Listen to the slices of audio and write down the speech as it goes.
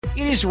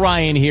It is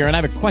Ryan here, and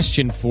I have a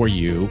question for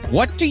you.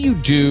 What do you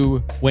do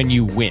when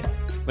you win?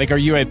 Like, are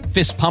you a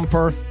fist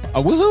pumper,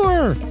 a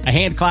woohooer, a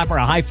hand clapper,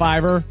 a high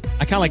fiver?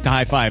 I kind of like the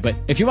high five, but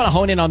if you want to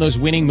hone in on those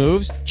winning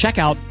moves, check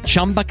out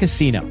Chumba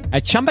Casino.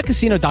 At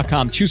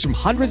ChumbaCasino.com, choose from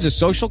hundreds of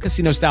social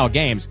casino-style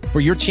games for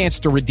your chance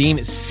to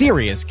redeem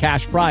serious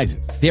cash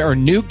prizes. There are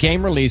new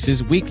game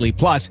releases weekly,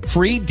 plus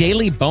free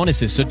daily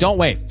bonuses. So don't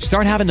wait.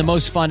 Start having the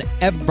most fun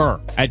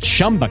ever at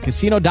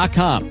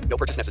ChumbaCasino.com. No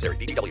purchase necessary.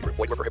 VGW. Void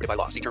where prohibited by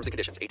law. See terms and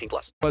conditions.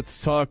 18+.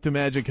 Let's talk to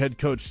Magic head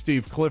coach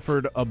Steve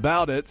Clifford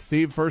about it.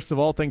 Steve, first of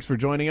all, thanks for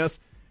joining us,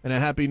 and a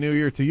Happy New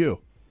Year to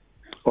you.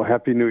 Well,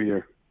 Happy New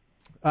Year.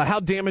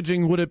 How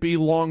damaging would it be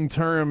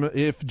long-term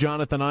if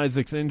Jonathan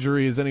Isaac's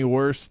injury is any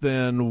worse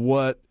than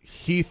what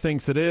he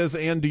thinks it is?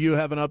 And do you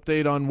have an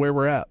update on where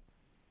we're at?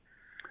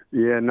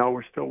 Yeah, no,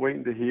 we're still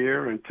waiting to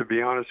hear. And to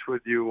be honest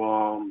with you,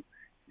 when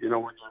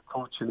you're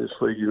coaching this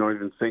league, you don't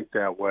even think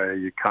that way.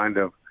 You kind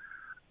of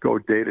go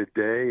day to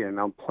day, and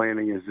I'm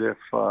planning as if,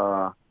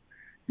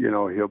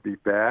 he'll be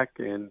back.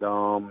 And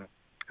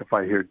if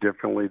I hear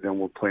differently, then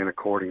we'll plan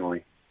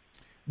accordingly.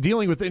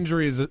 Dealing with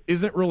injuries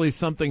isn't really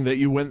something that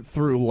you went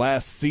through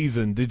last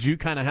season. Did you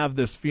kind of have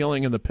this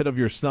feeling in the pit of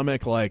your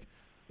stomach like,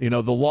 the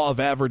law of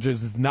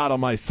averages is not on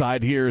my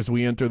side here as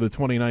we enter the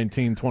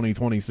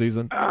 2019-2020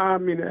 season? I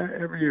mean,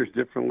 every year is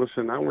different.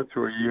 Listen, we went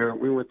through a year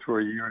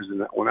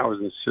when I was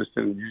an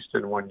assistant in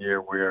Houston one year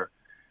where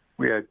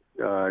we had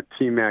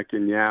T-Mac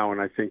and Yao,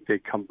 and I think they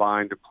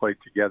combined to play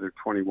together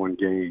 21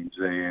 games.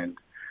 And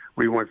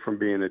we went from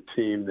being a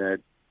team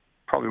that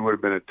probably would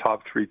have been a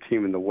top 3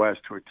 team in the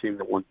West to a team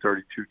that won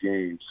 32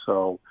 games.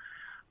 So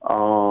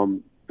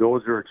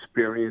those are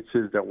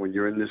experiences that when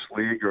you're in this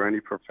league or any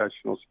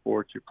professional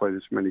sport, you play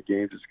this many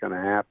games, it's going to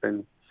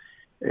happen.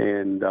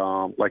 And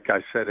like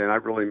I said, and I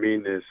really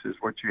mean this, is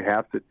what you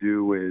have to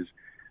do is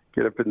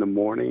get up in the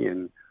morning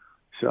and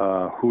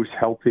who's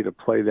healthy to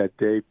play that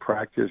day,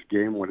 practice,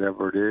 game,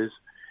 whatever it is,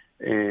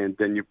 and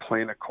then you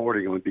plan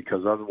accordingly,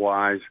 because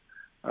otherwise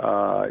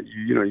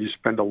you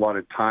spend a lot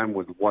of time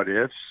with what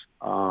ifs.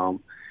 And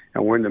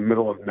we're in the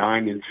middle of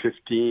 9 and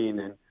 15,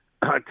 and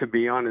to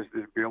be honest,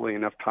 there's barely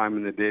enough time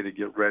in the day to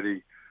get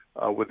ready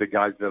with the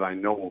guys that I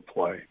know will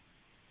play.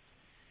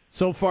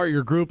 So far,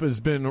 your group has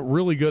been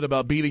really good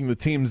about beating the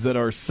teams that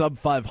are sub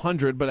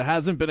 500, but it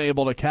hasn't been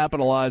able to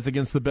capitalize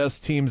against the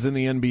best teams in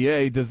the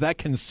NBA. Does that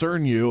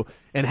concern you?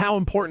 And how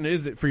important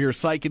is it for your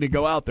psyche to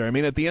go out there? I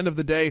mean, at the end of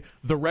the day,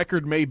 the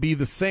record may be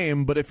the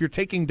same, but if you're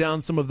taking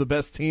down some of the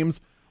best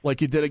teams, like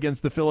you did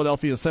against the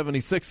Philadelphia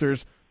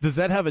 76ers, does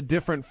that have a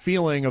different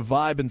feeling, a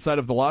vibe inside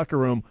of the locker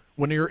room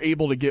when you're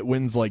able to get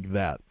wins like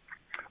that?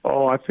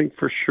 Oh, I think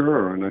for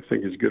sure, and I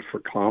think it's good for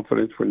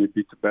confidence when you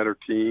beat the better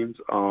teams.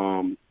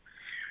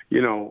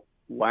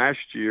 Last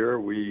year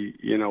we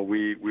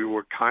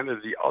were kind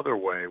of the other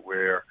way,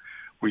 where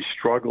we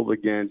struggled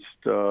against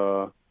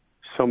some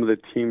of the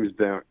teams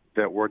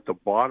that were at the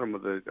bottom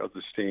of the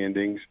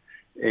standings,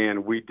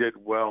 and we did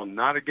well,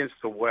 not against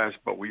the West,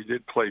 but we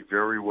did play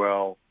very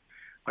well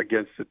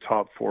against the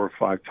top 4 or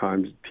 5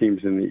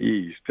 teams in the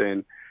East.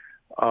 And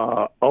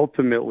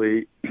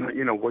ultimately,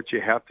 what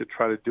you have to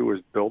try to do is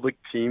build a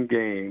team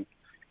game,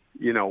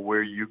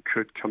 where you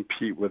could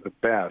compete with the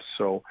best.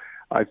 So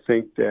I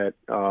think that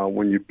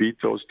when you beat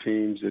those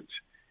teams,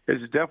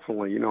 it's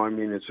definitely,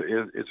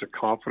 it's a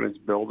confidence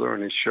builder,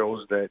 and it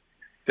shows that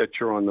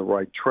you're on the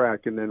right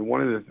track. And then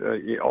one of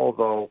the,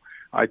 although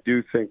I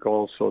do think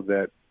also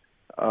that,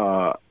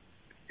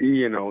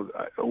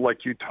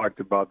 like you talked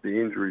about the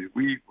injuries,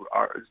 we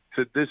are,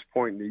 to this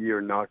point in the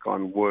year, knock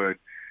on wood,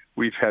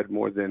 we've had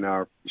more than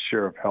our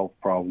share of health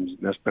problems, and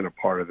that's been a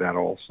part of that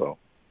also.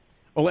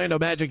 Orlando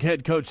Magic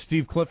head coach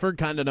Steve Clifford,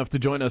 kind enough to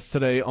join us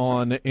today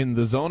on In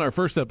the Zone, our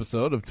first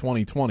episode of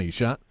 2020.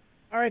 Shot.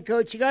 All right,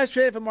 Coach, you guys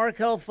traded for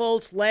Markelle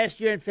Fultz last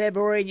year in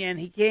February, and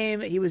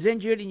he was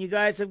injured, and you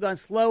guys have gone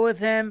slow with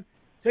him,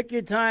 took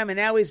your time, and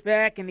now he's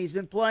back, and he's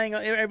been playing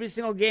every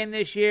single game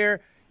this year.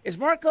 Is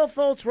Markelle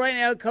Fultz right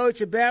now, Coach,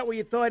 about where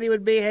you thought he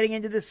would be heading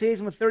into the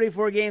season with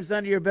 34 games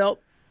under your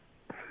belt?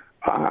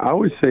 I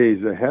would say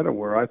he's ahead of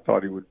where I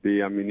thought he would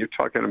be. I mean, you're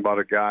talking about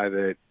a guy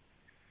that,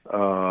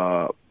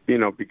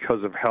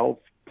 because of health,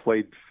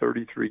 played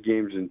 33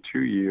 games in 2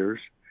 years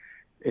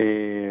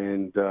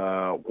and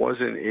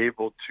wasn't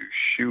able to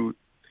shoot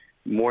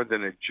more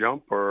than a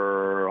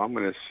jumper, I'm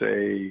going to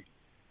say,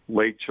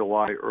 late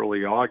July,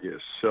 early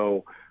August.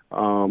 So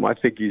I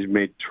think he's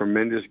made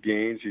tremendous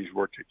gains. He's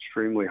worked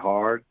extremely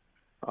hard.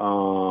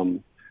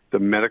 The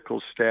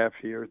medical staff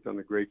here has done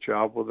a great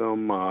job with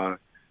him.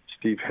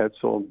 Steve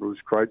Hetzel and Bruce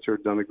Kreitzer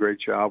have done a great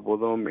job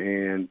with him.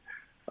 And,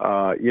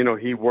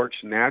 he works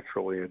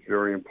naturally. It's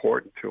very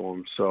important to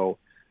him. So,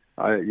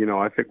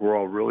 I think we're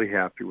all really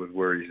happy with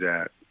where he's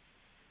at.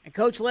 And,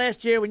 Coach,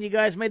 last year when you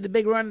guys made the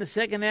big run in the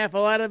second half, a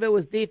lot of it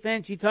was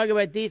defense. You talk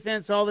about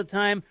defense all the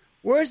time.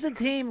 Where's the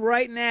team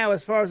right now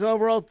as far as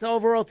overall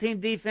team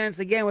defense,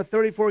 again, with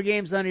 34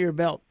 games under your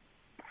belt?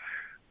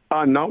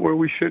 Not where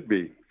we should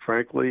be,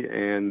 frankly.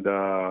 And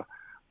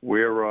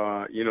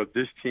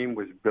This team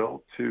was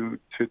built to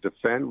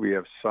defend. We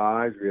have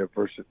size, we have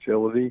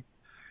versatility,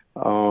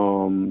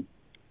 and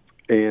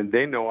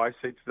they know. I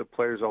say to the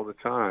players all the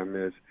time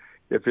is,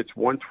 if it's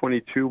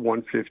 122,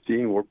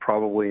 115, we're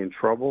probably in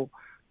trouble.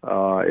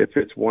 If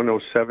it's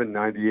 107,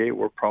 98,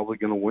 we're probably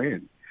going to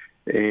win.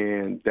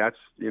 And that's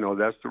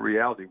the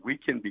reality. We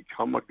can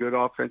become a good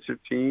offensive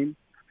team.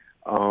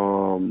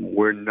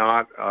 We're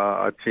not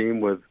a team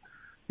with,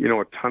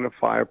 a ton of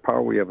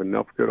firepower. We have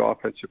enough good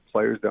offensive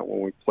players that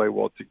when we play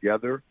well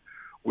together,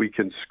 we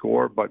can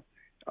score. But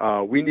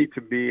we need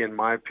to be, in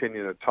my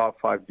opinion, a top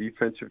 5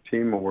 defensive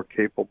team, and we're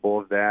capable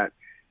of that.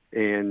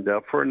 And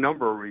for a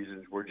number of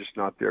reasons, we're just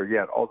not there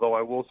yet. Although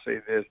I will say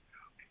this,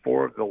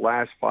 4 of the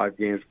last 5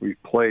 games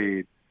we've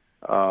played,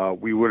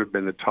 we would have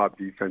been the top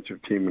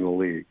defensive team in the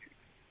league.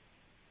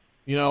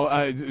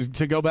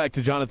 To go back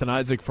to Jonathan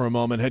Isaac for a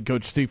moment, head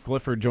coach Steve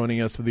Clifford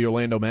joining us for the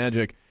Orlando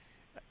Magic.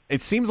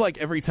 It seems like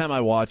every time I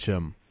watch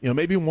him,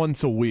 maybe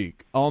once a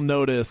week, I'll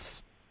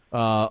notice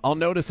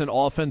an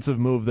offensive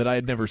move that I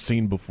had never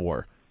seen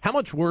before. How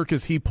much work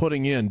is he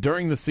putting in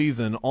during the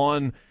season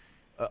on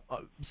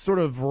sort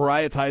of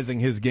varietizing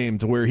his game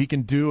to where he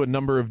can do a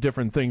number of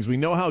different things? We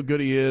know how good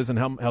he is and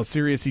how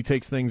serious he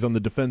takes things on the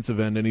defensive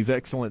end, and he's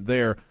excellent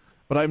there.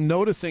 But I'm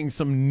noticing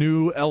some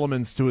new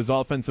elements to his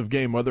offensive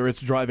game, whether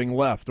it's driving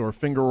left or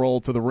finger roll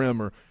to the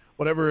rim or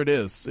whatever it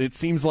is. It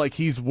seems like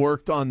he's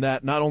worked on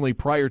that not only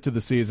prior to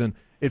the season.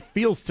 It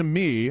feels to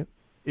me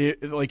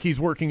like he's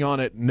working on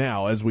it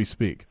now as we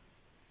speak.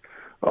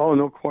 Oh,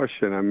 no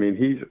question. I mean,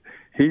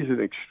 he's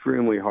an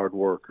extremely hard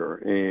worker,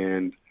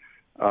 and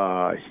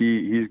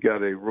he's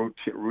got a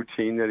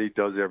routine that he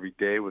does every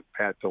day with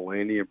Pat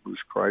Delaney and Bruce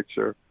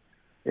Kreitzer,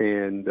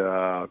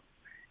 and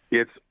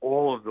it's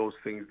all of those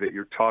things that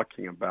you're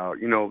talking about.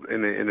 In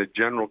a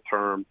general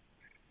term,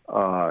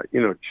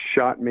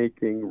 shot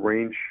making,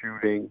 range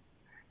shooting,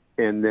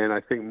 and then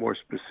I think more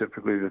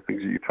specifically the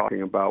things that you're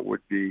talking about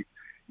would be,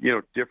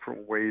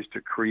 different ways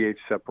to create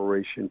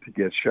separation to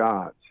get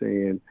shots.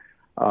 And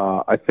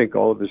I think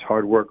all of his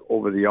hard work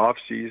over the off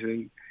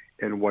season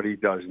and what he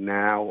does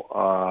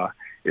now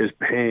is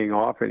paying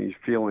off, and he's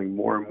feeling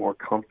more and more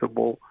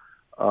comfortable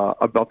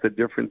about the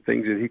different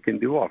things that he can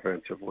do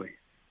offensively.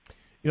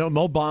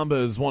 Mo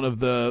Bamba is one of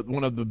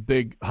the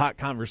big hot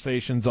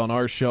conversations on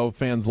our show.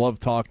 Fans love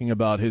talking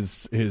about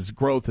his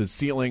growth, his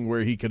ceiling,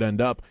 where he could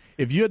end up.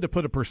 If you had to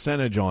put a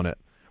percentage on it,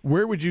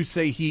 where would you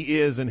say he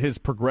is in his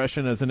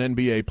progression as an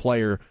NBA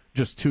player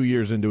just 2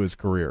 years into his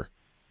career?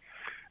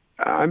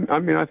 I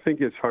think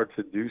it's hard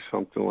to do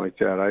something like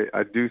that.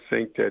 I do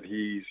think that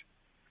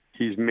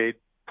he's made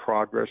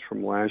progress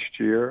from last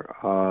year.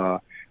 I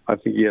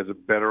think he has a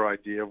better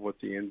idea of what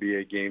the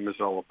NBA game is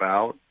all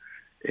about.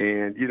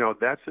 And,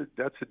 that's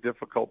a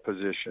difficult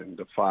position,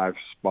 the 5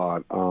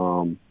 spot.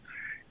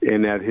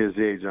 And at his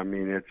age,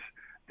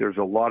 there's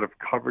a lot of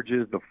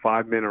coverages. The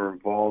 5 men are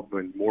involved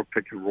in more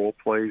pick and roll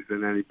plays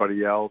than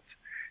anybody else.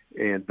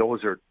 And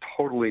those are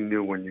totally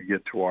new when you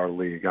get to our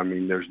league.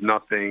 There's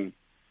nothing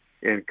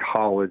in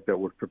college that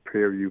would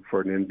prepare you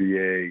for an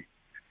NBA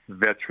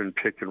veteran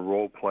pick and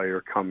roll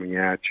player coming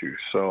at you.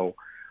 So,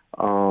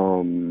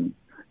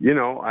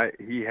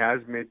 he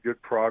has made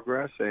good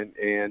progress, and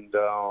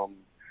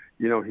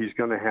he's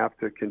going to have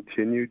to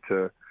continue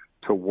to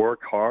work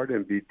hard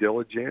and be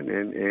diligent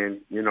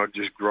and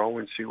just grow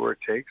and see where it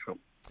takes him.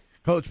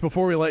 Coach,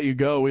 before we let you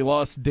go, we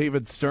lost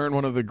David Stern,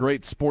 one of the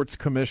great sports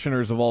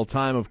commissioners of all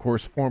time, of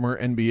course, former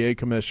NBA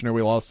commissioner.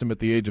 We lost him at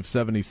the age of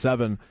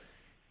 77.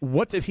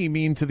 What did he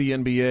mean to the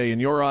NBA in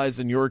your eyes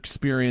and your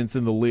experience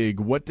in the league?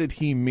 What did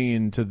he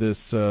mean to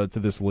this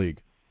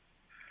league?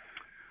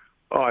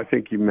 Oh, I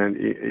think he meant,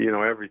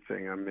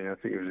 everything. I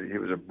think he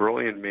was a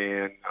brilliant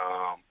man.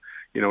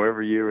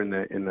 Every year in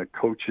the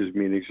coaches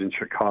meetings in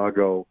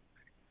Chicago,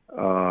 he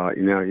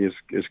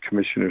is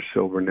Commissioner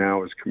Silver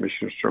now, as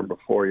Commissioner Stern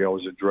before. He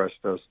always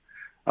addressed us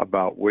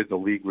about where the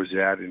league was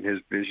at and his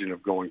vision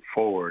of going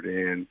forward.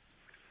 And,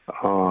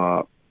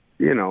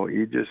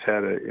 he just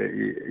had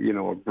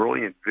a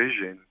brilliant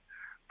vision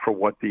for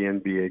what the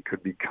NBA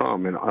could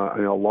become. And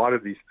a lot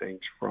of these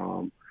things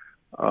from,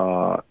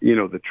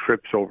 the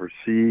trips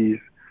overseas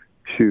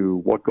to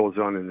what goes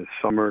on in the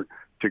summer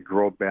to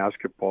grow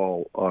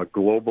basketball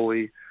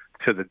globally,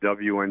 to the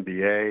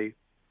WNBA,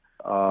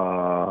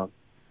 the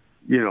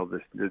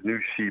new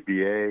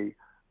CBA,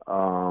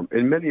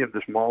 and many of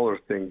the smaller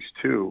things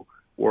too,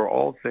 were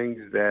all things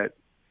that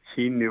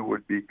he knew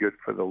would be good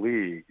for the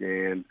league.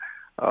 And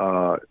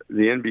the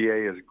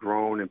NBA has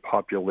grown in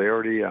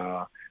popularity.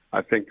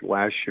 I think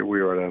last year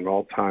we were at an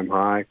all-time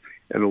high,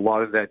 and a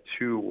lot of that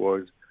too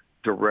was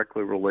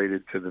directly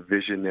related to the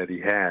vision that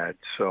he had.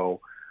 So,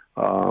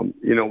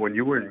 when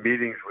you were in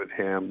meetings with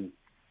him,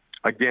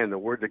 again, the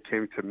word that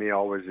came to me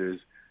always is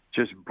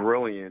just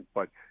brilliant.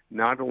 But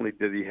not only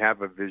did he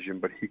have a vision,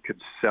 but he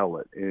could sell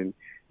it, and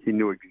he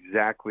knew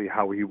exactly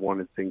how he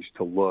wanted things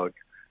to look.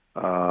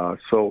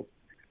 So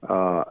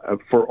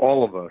for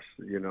all of us,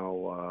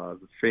 the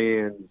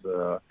fans,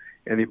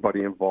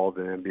 anybody involved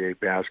in NBA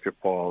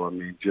basketball,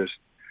 just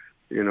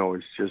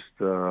it's just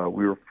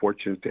we were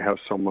fortunate to have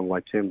someone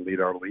like him lead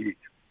our league.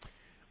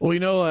 Well,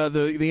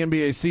 the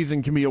NBA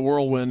season can be a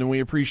whirlwind, and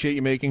we appreciate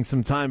you making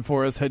some time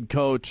for us. Head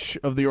coach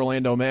of the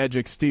Orlando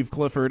Magic, Steve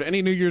Clifford.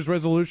 Any New Year's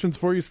resolutions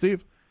for you,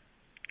 Steve?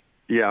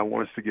 Yeah, I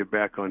want us to get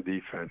back on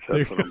defense.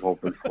 That's what I'm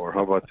hoping for.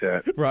 How about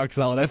that? Rock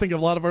solid. I think a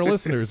lot of our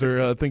listeners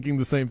are thinking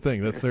the same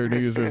thing. That's their New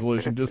Year's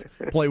resolution. Just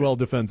play well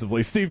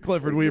defensively. Steve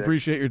Clifford, we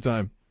appreciate your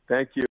time.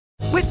 Thank you.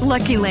 With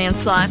Lucky Land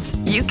Slots,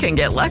 you can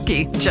get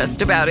lucky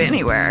just about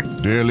anywhere.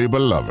 Dearly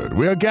beloved,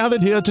 we are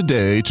gathered here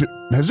today to...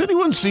 Has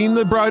anyone seen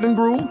the bride and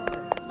groom?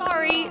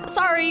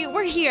 Sorry,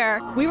 we're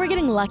here. We were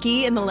getting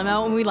lucky in the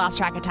limo and we lost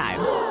track of time.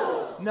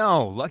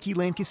 No, Lucky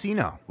Land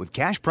Casino, with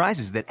cash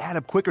prizes that add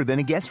up quicker than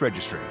a guest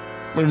registry.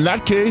 In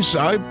that case,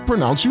 I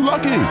pronounce you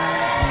lucky.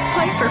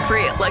 Play for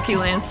free at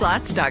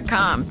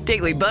LuckyLandSlots.com.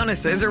 Daily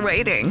bonuses are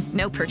waiting.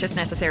 No purchase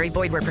necessary.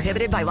 Void where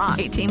prohibited by law.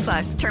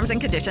 18+. Terms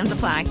and conditions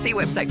apply. See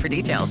website for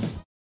details.